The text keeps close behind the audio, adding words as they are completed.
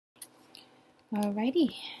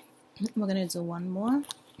Alrighty, we're going to do one more.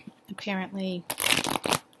 Apparently,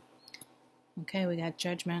 okay, we got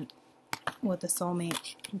Judgment with the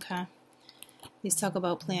soulmate. Okay, these talk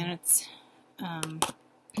about planets,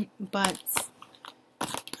 but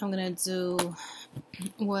I'm going to do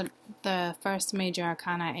what the first major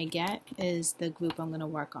arcana I get is the group I'm going to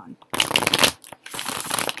work on.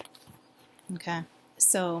 Okay,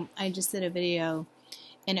 so I just did a video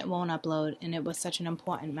and it won't upload, and it was such an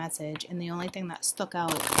important message, and the only thing that stuck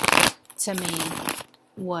out to me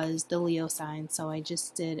was the Leo sign, so I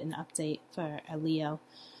just did an update for a Leo,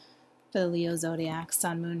 for the Leo zodiac,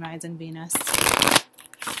 Sun, Moon, Rising, Venus,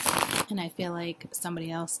 and I feel like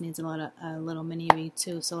somebody else needs a little mini read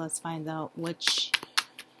too, so let's find out which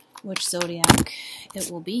zodiac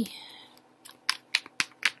it will be.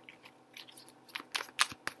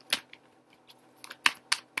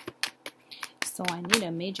 So I need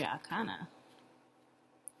a major arcana.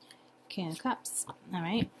 King of Cups.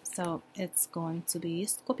 Alright, so it's going to be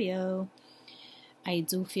Scorpio. I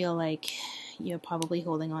do feel like you're probably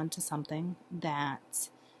holding on to something that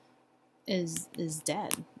is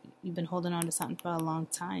dead. You've been holding on to something for a long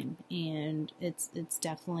time, and it's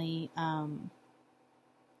definitely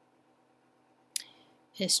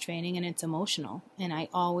it's draining and it's emotional. And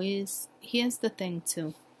here's the thing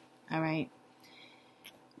too, alright?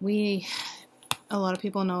 A lot of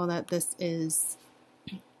people know that this is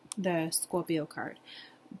the Scorpio card,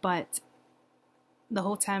 but the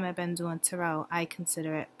whole time I've been doing tarot, I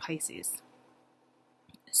consider it Pisces.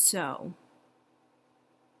 So,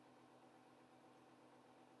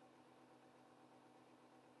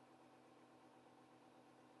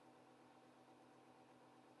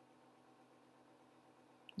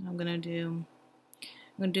 I'm gonna do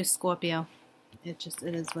Scorpio. It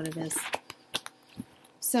is what it is.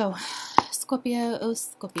 So,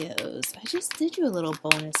 Scorpios. I just did you a little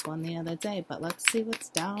bonus one the other day, but let's see what's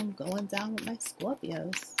going down with my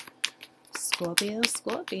Scorpios. Scorpio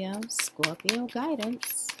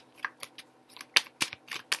guidance.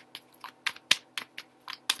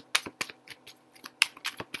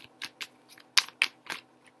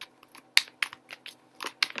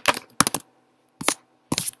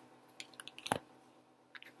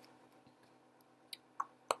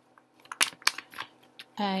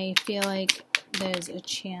 I feel like there's a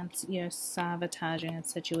chance you're sabotaging a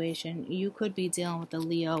situation. You could be dealing with a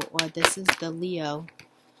Leo, or this is the Leo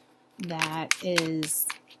that is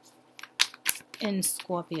in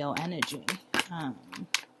Scorpio energy. I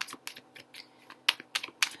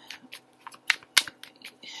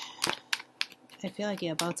feel like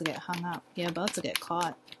you're about to get hung up. You're about to get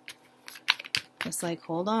caught. It's like,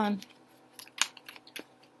 hold on.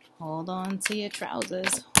 Hold on to your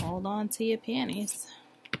trousers. Hold on to your panties.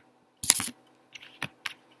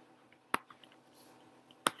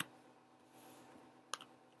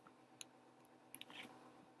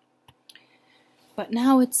 But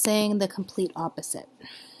now it's saying the complete opposite.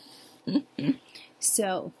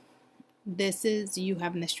 So, this is you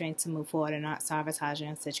having the strength to move forward and not sabotaging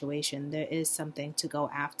a situation. There is something to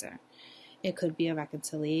go after. It could be a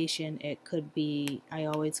reconciliation. It could be, I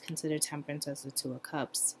always consider Temperance as the Two of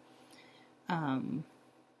Cups.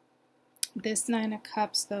 This Nine of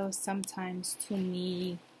Cups, though, sometimes to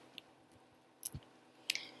me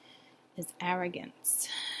is arrogance.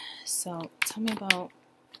 So, tell me about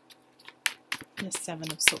the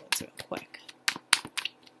Seven of Swords real quick.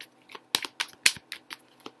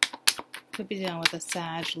 Could be dealing with a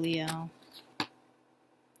Sag, Leo.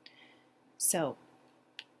 So,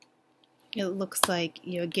 it looks like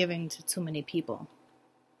you're giving to too many people.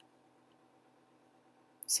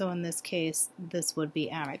 So in this case, this would be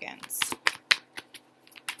arrogance.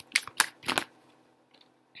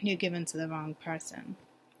 You're giving to the wrong person.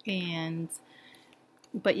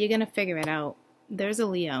 But you're going to figure it out. There's a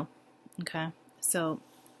Leo, okay? So,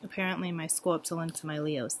 apparently my Scorps are linked to my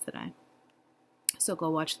Leos today. So go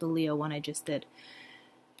watch the Leo one I just did.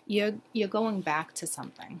 You're going back to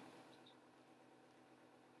something.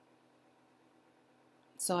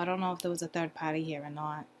 So I don't know if there was a third party here or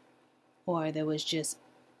not. Or there was just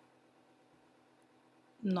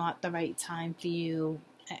not the right time for you.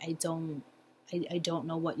 I don't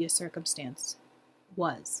know what your circumstance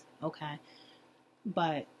was, okay?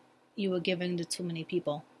 But you were giving to too many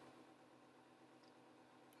people.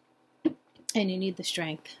 And you need the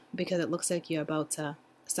strength, because it looks like you're about to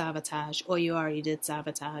sabotage, or you already did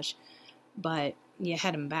sabotage, but you're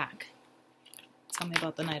heading back. Tell me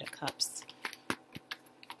about the Knight of Cups.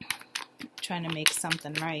 Trying to make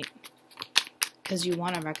something right, because you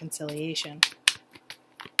want a reconciliation.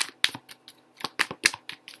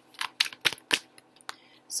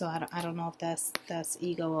 So I don't know if that's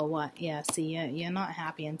ego or what. Yeah, see, you're not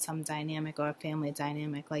happy in some dynamic or a family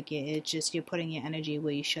dynamic. Like, it's just you're putting your energy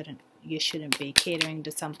where you shouldn't. You shouldn't be catering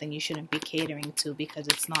to something you shouldn't be catering to because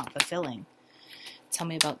it's not fulfilling. Tell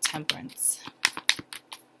me about temperance.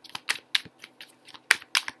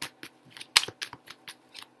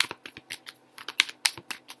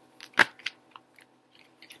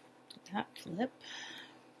 That flip.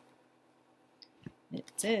 It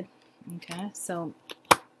did. Okay, so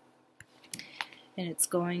and it's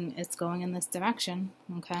going in this direction.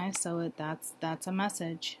 Okay, so that's a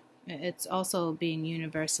message. It's also being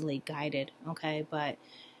universally guided. Okay, but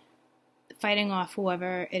fighting off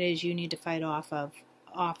whoever it is you need to fight off of,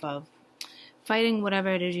 fighting whatever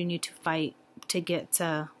it is you need to fight to get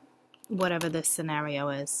to whatever this scenario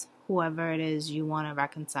is, whoever it is you want to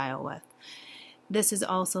reconcile with. This is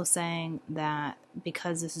also saying that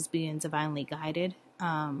because this is being divinely guided,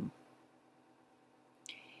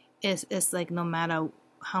 it's like no matter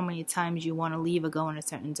how many times you want to leave or go in a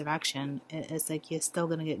certain direction, it's like you're still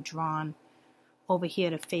going to get drawn over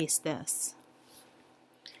here to face this.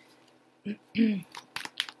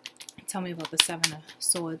 Tell me about the Seven of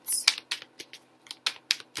Swords.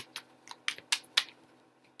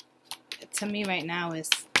 To me right now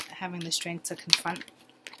is having the strength to confront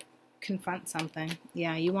something.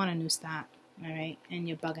 Yeah, you want a new start, all right? And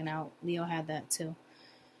you're bugging out. Leo had that too.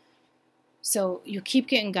 So you keep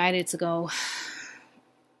getting guided to go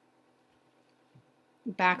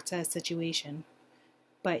back to a situation,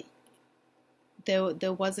 but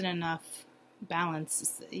there wasn't enough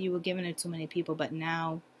balance. You were giving it to many people, but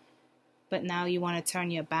now you want to turn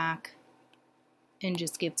your back and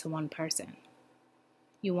just give to one person.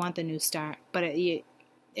 You want the new start, but you're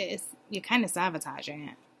kind of sabotaging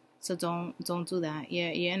it. So don't do that.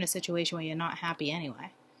 You're in a situation where you're not happy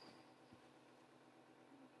anyway.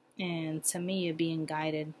 And to me, you're being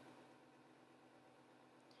guided,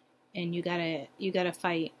 and you gotta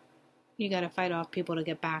fight off people to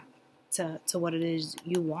get back to what it is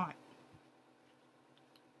you want.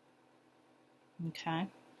 Okay,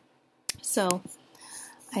 so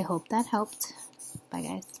I hope that helped. Bye,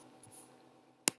 guys.